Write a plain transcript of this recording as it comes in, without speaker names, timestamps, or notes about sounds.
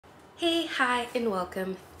Hey, hi, and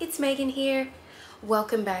welcome. It's Megan here.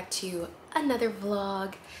 Welcome back to another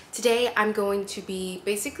vlog. Today I'm going to be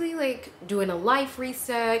basically like doing a life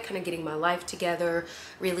reset, kind of getting my life together,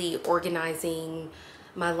 really organizing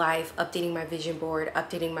my life, updating my vision board,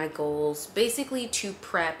 updating my goals, basically to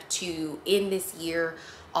prep to end this year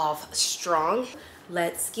off strong.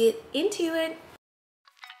 Let's get into it.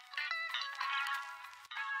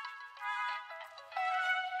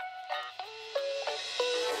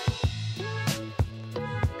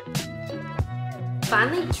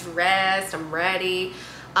 Finally dressed, I'm ready.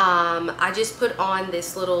 I just put on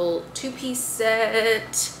this little two-piece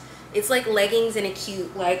set. It's like leggings and a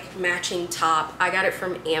cute like matching top. I got it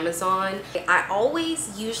from Amazon. I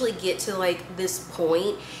always usually get to like this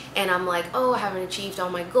point and I'm like, oh, I haven't achieved all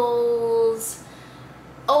my goals.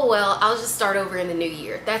 Oh well, I'll just start over in the new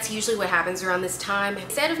year. That's usually what happens around this time.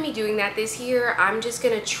 Instead of me doing that this year, I'm just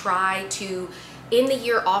gonna try to end the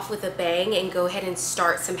year off with a bang and go ahead and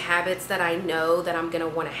start some habits that I know that I'm gonna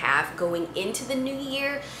wanna have going into the new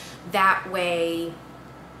year. That way,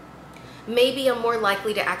 maybe I'm more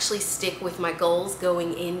likely to actually stick with my goals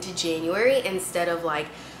going into January instead of like,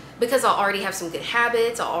 because I'll already have some good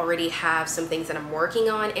habits, I'll already have some things that I'm working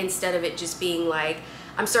on, instead of it just being like,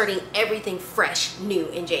 I'm starting everything fresh, new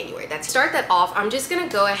in January. To start that off, I'm just gonna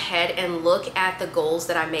go ahead and look at the goals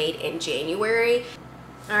that I made in January.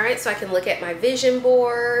 All right, so I can look at my vision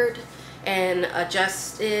board and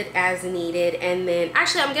adjust it as needed. And then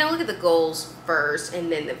actually I'm gonna look at the goals first and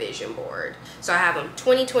then the vision board. So I have them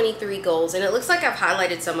 2023 goals, and it looks like I've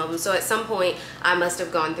highlighted some of them. So at some point I must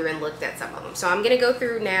have gone through and looked at some of them. So I'm gonna go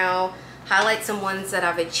through now, highlight some ones that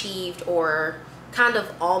I've achieved or kind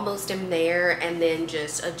of almost am there, and then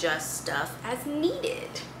just adjust stuff as needed.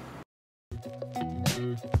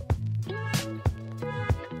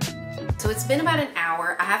 So it's been about an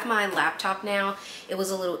hour. I have my laptop now. It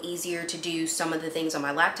was a little easier to do some of the things on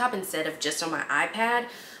my laptop instead of just on my iPad.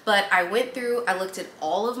 But I went through, I looked at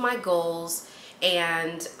all of my goals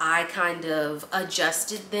and I kind of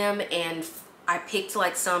adjusted them, and I picked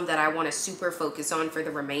like some that I want to super focus on for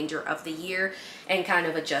the remainder of the year and kind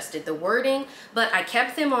of adjusted the wording. But I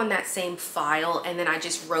kept them on that same file, and then I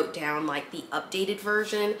just wrote down like the updated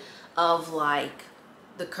version of like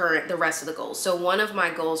the rest of the goals. So one of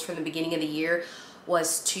my goals from the beginning of the year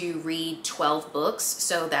was to read 12 books.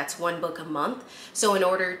 So that's one book a month. So in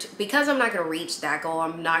order to, because I'm not going to reach that goal,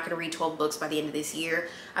 I'm not going to read 12 books by the end of this year.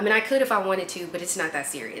 I mean, I could if I wanted to, but it's not that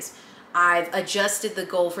serious. I've adjusted the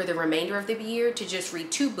goal for the remainder of the year to just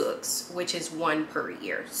read 2 books, which is 1 per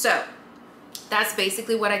year. So that's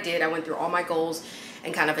basically what I did. I went through all my goals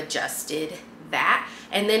and kind of adjusted that.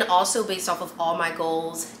 And then also based off of all my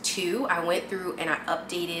goals too, I went through and I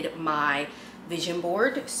updated my vision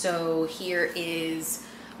board. So here is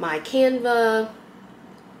my Canva.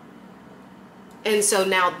 And so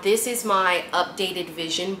now this is my updated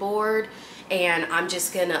vision board, and I'm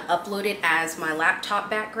just gonna upload it as my laptop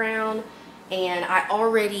background. And I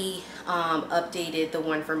already updated the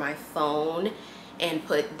one for my phone and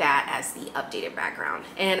put that as the updated background.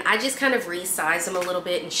 And I just kind of resize them a little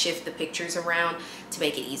bit and shift the pictures around to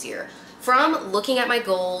make it easier. From looking at my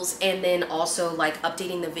goals and then also like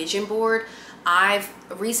updating the vision board, I've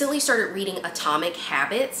recently started reading Atomic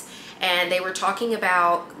Habits, and they were talking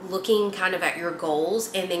about looking kind of at your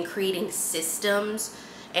goals and then creating systems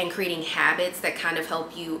and creating habits that kind of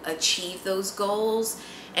help you achieve those goals.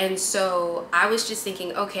 And so I was just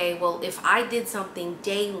thinking, okay, well, if I did something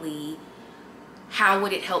daily, how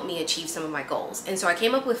would it help me achieve some of my goals? And so I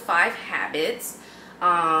came up with 5 habits.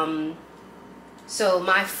 So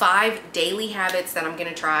my 5 daily habits that I'm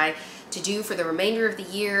gonna try to do for the remainder of the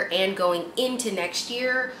year and going into next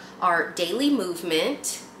year are daily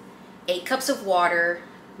movement, 8 cups of water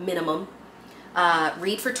minimum,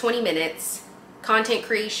 read for 20 minutes, content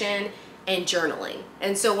creation, and journaling.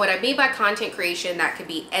 And so what I mean by content creation, that could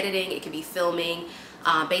be editing, it could be filming,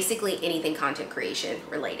 basically anything content creation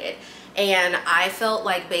related. And I felt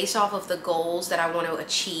like based off of the goals that I want to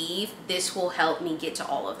achieve, this will help me get to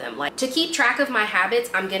all of them. Like to keep track of my habits,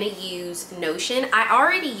 I'm gonna use Notion. I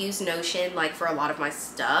already use Notion like for a lot of my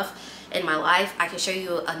stuff in my life. I can show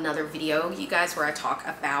you another video, you guys, where I talk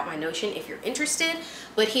about my Notion if you're interested.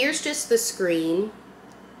 But here's just the screen.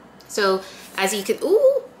 So as you can,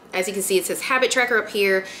 as you can see, it says habit tracker up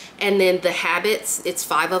here, and then the habits, it's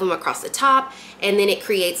 5 of them across the top, and then it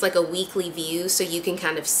creates like a weekly view so you can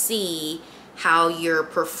kind of see how you're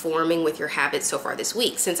performing with your habits so far this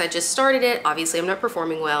week. Since I just started it, obviously I'm not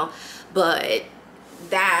performing well, but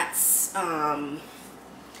that's,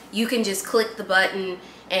 you can just click the button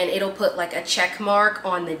and it'll put like a check mark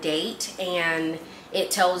on the date, and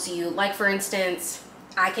it tells you, like for instance,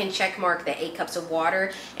 I can check mark the 8 cups of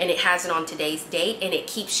water and it has it on today's date, and it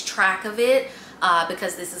keeps track of it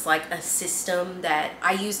because this is like a system that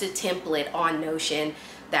I used a template on Notion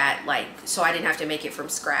that like, so I didn't have to make it from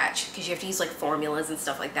scratch because you have to use like formulas and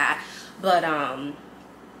stuff like that. But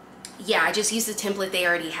yeah, I just used the template they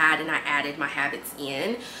already had and I added my habits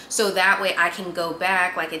in. So that way I can go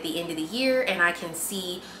back like at the end of the year and I can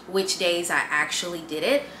see which days I actually did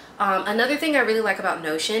it. Another thing I really like about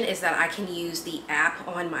Notion is that I can use the app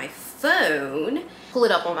on my phone, pull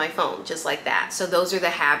it up on my phone just like that. So those are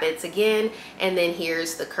the habits again, and then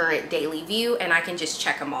here's the current daily view, and I can just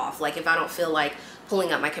check them off like if I don't feel like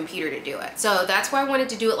pulling up my computer to do it. So that's why I wanted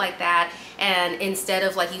to do it like that, and instead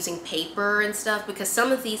of like using paper and stuff, because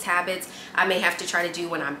some of these habits I may have to try to do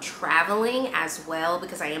when I'm traveling as well,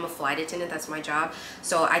 because I am a flight attendant, that's my job.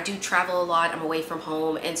 So I do travel a lot, I'm away from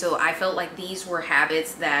home, and so I felt like these were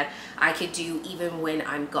habits that I could do even when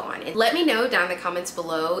I'm gone. And let me know down in the comments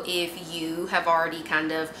below if you have already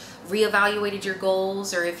kind of reevaluated your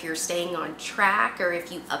goals, or if you're staying on track, or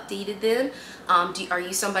if you updated them. Are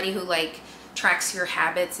you somebody who like tracks your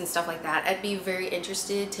habits and stuff like that? I'd be very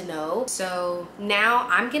interested to know. So now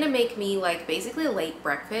I'm gonna make me like basically a late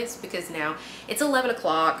breakfast because now it's 11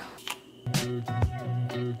 o'clock.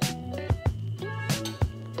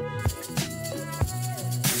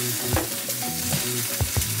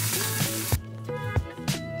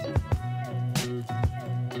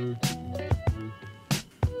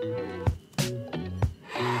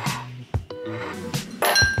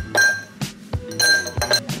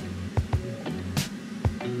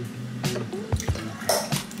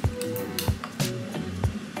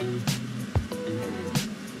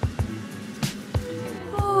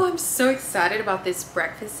 So excited about this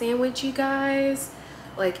breakfast sandwich, you guys.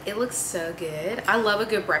 Like, it looks so good. I love a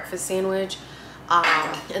good breakfast sandwich.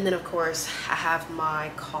 And then of course I have my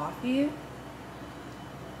coffee.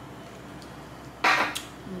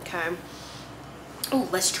 Okay. Oh,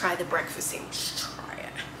 let's try the breakfast sandwich. Try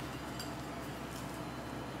it.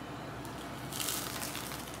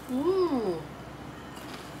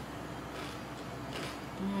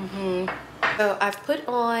 So I've put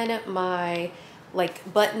on my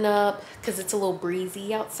like button up because it's a little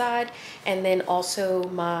breezy outside, and then also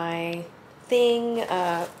my thing,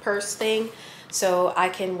 purse thing, so I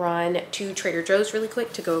can run to Trader Joe's really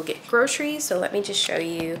quick to go get groceries. So let me just show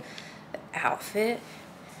you the outfit.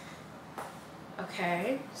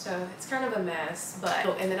 Okay, so it's kind of a mess, but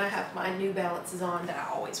and then I have my New Balances on that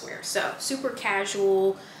I always wear. So super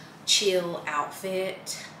casual, chill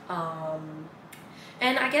outfit.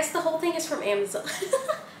 And I guess the whole thing is from Amazon.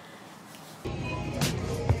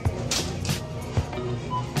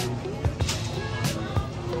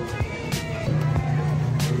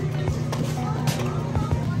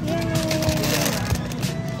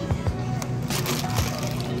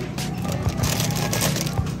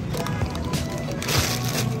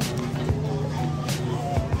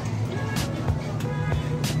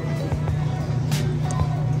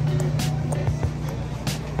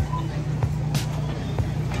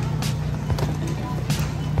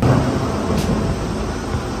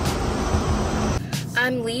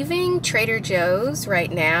 I'm leaving Trader Joe's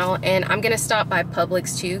right now, and I'm gonna stop by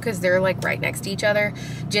Publix too because they're like right next to each other,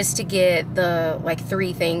 just to get the like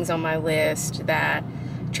 3 things on my list that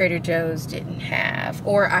Trader Joe's didn't have,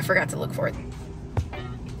 or I forgot to look for it.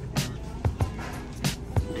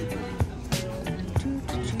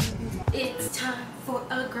 It's time for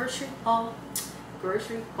a grocery haul.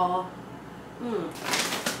 Grocery haul.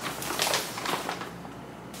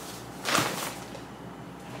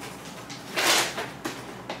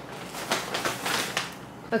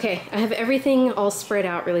 Okay, I have everything all spread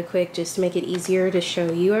out really quick just to make it easier to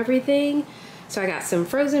show you everything. So I got some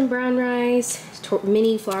frozen brown rice,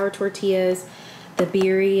 mini flour tortillas, the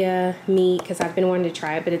birria meat, because I've been wanting to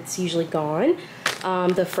try it, but it's usually gone.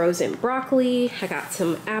 The frozen broccoli, I got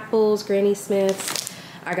some apples, Granny Smiths,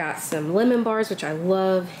 I got some lemon bars, which I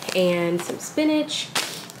love, and some spinach,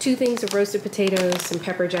 2 things of roasted potatoes, some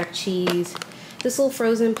pepper jack cheese, this little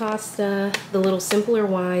frozen pasta, the little simpler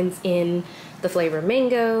wines in the flavor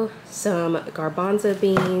mango, some garbanzo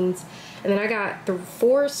beans, and then I got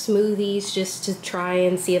 4 smoothies just to try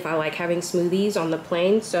and see if I like having smoothies on the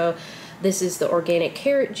plane. So this is the organic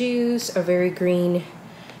carrot juice, a very green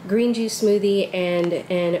juice smoothie,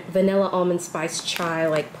 and vanilla almond spice chai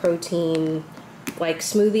like protein like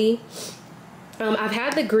smoothie. I've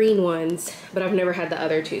had the green ones, but I've never had the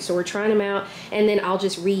other 2, so we're trying them out, and then I'll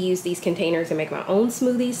just reuse these containers and make my own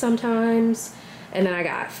smoothies sometimes. And then I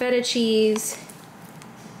got feta cheese,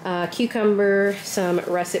 cucumber, some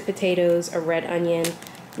russet potatoes, a red onion,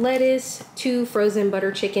 lettuce, 2 frozen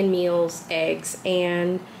butter chicken meals, eggs,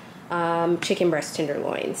 and chicken breast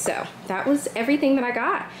tenderloin. So that was everything that I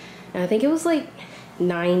got. And I think it was like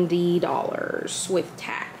 $90 with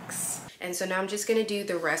tax. And so now I'm just gonna do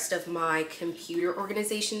the rest of my computer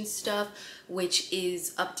organization stuff, which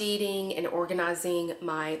is updating and organizing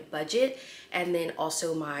my budget, and then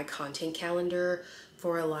also my content calendar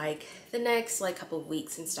for like the next like couple of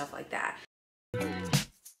weeks and stuff like that.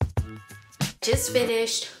 Just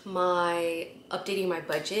finished my updating my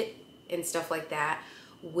budget and stuff like that,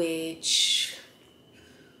 which,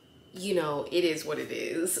 you know, it is what it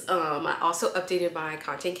is. I also updated my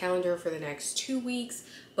content calendar for the next 2 weeks.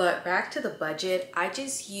 But back to the budget, I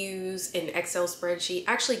just use an Excel spreadsheet,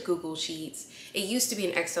 actually Google Sheets. It used to be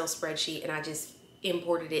an Excel spreadsheet and I just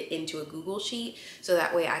imported it into a Google Sheet so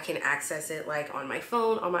that way I can access it like on my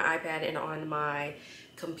phone, on my iPad, and on my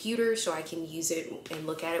computer, so I can use it and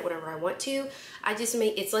look at it whenever I want to. I just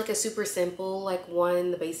make, it's like a super simple like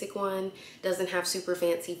one, the basic one. Doesn't have super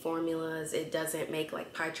fancy formulas. It doesn't make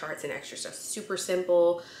like pie charts and extra stuff. Super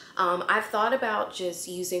simple. I've thought about just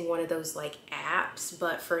using one of those like apps,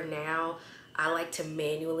 but for now I like to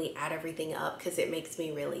manually add everything up because it makes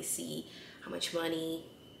me really see how much money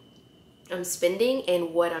I'm spending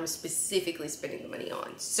and what I'm specifically spending the money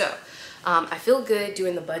on. So I feel good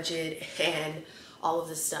doing the budget and all of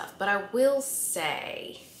this stuff. But I will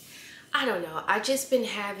say, I don't know, I've just been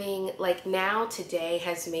having, like, now today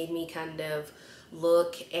has made me kind of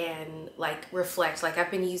look and like reflect. Like,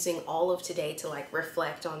 I've been using all of today to like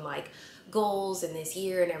reflect on like goals in this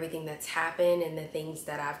year and everything that's happened and the things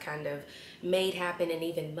that I've kind of made happen, and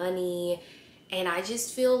even money. And I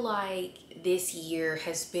just feel like this year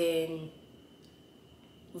has been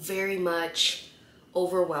very much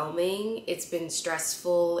overwhelming. It's been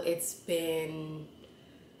stressful. It's been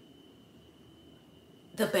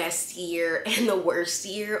the best year and the worst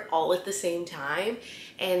year all at the same time.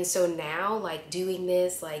 And so now, like, doing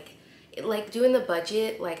this, like doing the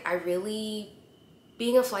budget, like, I really,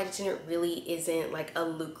 being a flight attendant really isn't like a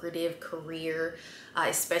lucrative career,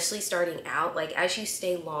 especially starting out. Like, as you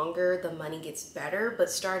stay longer, the money gets better, but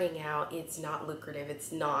starting out, it's not lucrative.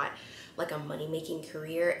 It's not like a money-making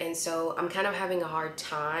career. And so I'm kind of having a hard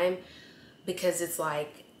time because it's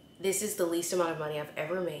like, this is the least amount of money I've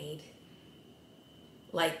ever made,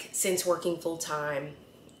 like, since working full-time,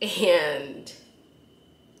 and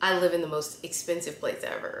I live in the most expensive place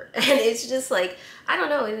ever. And it's just like, I don't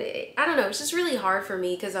know, it's just really hard for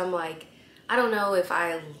me because I'm like, I don't know if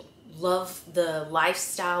I love the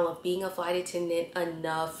lifestyle of being a flight attendant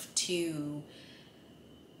enough to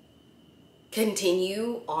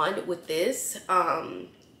continue on with this. And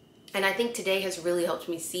I think today has really helped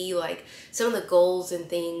me see like some of the goals and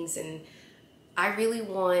things, and I really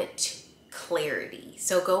want clarity.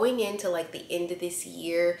 So going into like the end of this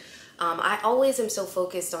year, I always am so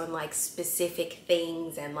focused on like specific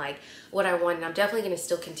things and like what I want, and I'm definitely going to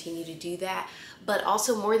still continue to do that. But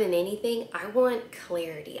also, more than anything, I want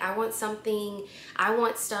clarity. I want stuff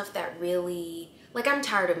that really, like, I'm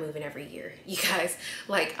tired of moving every year, you guys.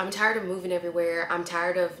 Like, I'm tired of moving everywhere. I'm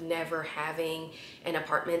tired of never having an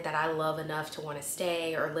apartment that I love enough to want to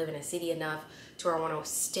stay, or live in a city enough to where I want to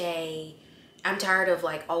stay. I'm tired of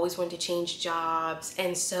like always wanting to change jobs.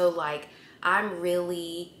 And so like, I'm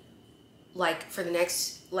really like, for the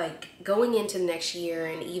next, like, going into the next year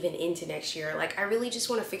and even into next year, like, I really just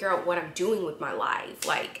want to figure out what I'm doing with my life.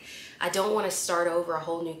 Like, I don't want to start over a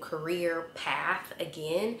whole new career path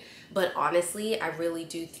again, but honestly, I really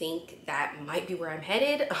do think that might be where I'm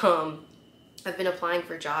headed. I've been applying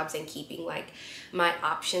for jobs and keeping like my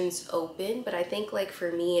options open, but I think like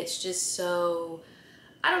for me, it's just so,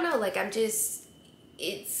 I don't know, like, I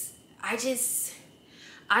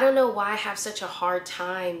don't know why I have such a hard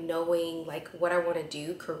time knowing like what I want to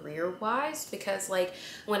do career-wise, because like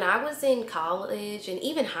when I was in college and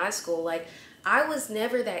even high school, like, I was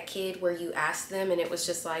never that kid where you ask them and it was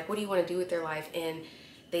just like, what do you want to do with their life? And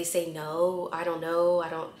they say, no, I don't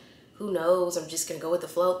know. Who knows? I'm just going to go with the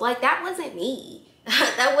flow. Like, that wasn't me.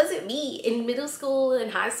 That wasn't me. In middle school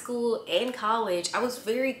and high school and college, I was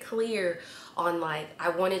very clear on like, I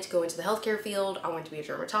wanted to go into the healthcare field. I wanted to be a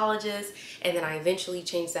dermatologist. And then I eventually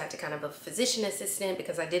changed that to kind of a physician assistant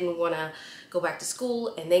because I didn't want to go back to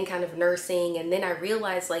school, and then kind of nursing. And then I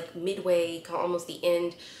realized like midway, almost the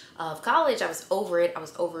end of college, I was over it. I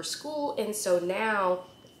was over school. And so now,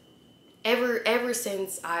 ever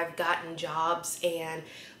since I've gotten jobs, and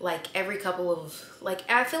like every couple of, like,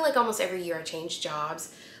 I feel like almost every year I change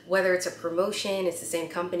jobs, whether it's a promotion, it's the same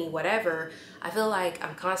company, whatever. I feel like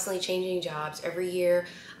I'm constantly changing jobs. Every year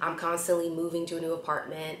I'm constantly moving to a new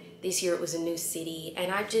apartment. This year it was a new city.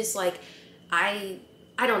 And I just like, I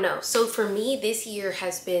I don't know. So for me, this year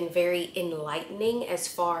has been very enlightening as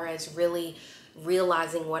far as really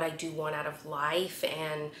realizing what I do want out of life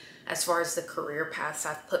and as far as the career paths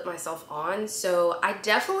I've put myself on. So I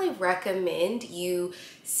definitely recommend you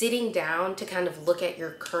sitting down to kind of look at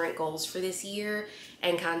your current goals for this year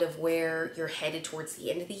and kind of where you're headed towards the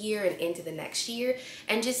end of the year and into the next year,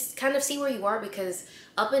 and just kind of see where you are, because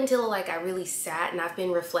up until like I really sat and I've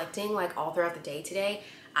been reflecting like all throughout the day today,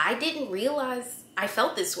 I didn't realize I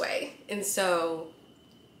felt this way. And so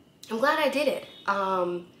I'm glad I did it.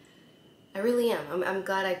 I really am. I'm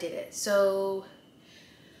glad I did it. So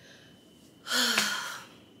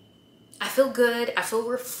I feel good. I feel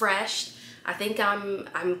refreshed. I think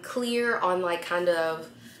I'm clear on like kind of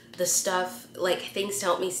the stuff, like things to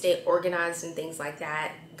help me stay organized and things like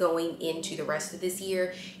that going into the rest of this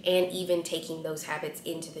year, and even taking those habits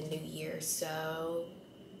into the new year. So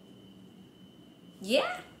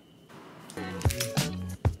yeah.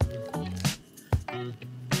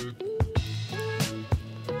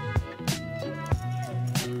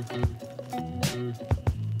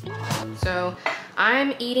 So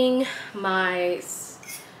I'm eating my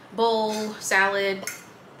bowl salad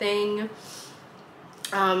thing.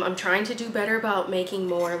 I'm trying to do better about making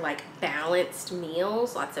more like balanced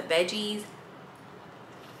meals, lots of veggies,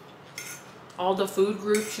 all the food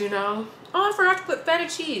groups, you know. Oh, I forgot to put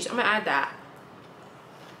feta cheese. I'm gonna add that.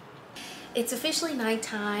 It's officially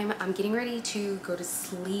nighttime. I'm getting ready to go to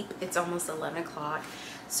sleep. It's almost 11 o'clock.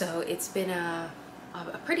 So it's been a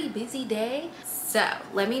pretty busy day. So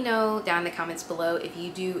let me know down in the comments below if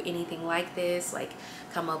you do anything like this, like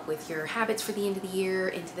come up with your habits for the end of the year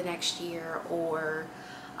into the next year, or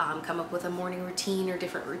come up with a morning routine or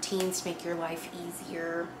different routines to make your life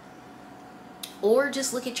easier, or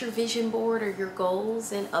just look at your vision board or your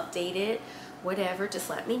goals and update it, whatever. Just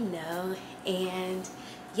let me know. And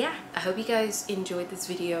yeah, I hope you guys enjoyed this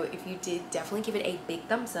video. If you did, definitely give it a big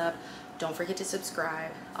thumbs up. Don't forget to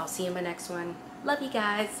subscribe. I'll see you in my next one. Love you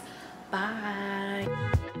guys. Bye.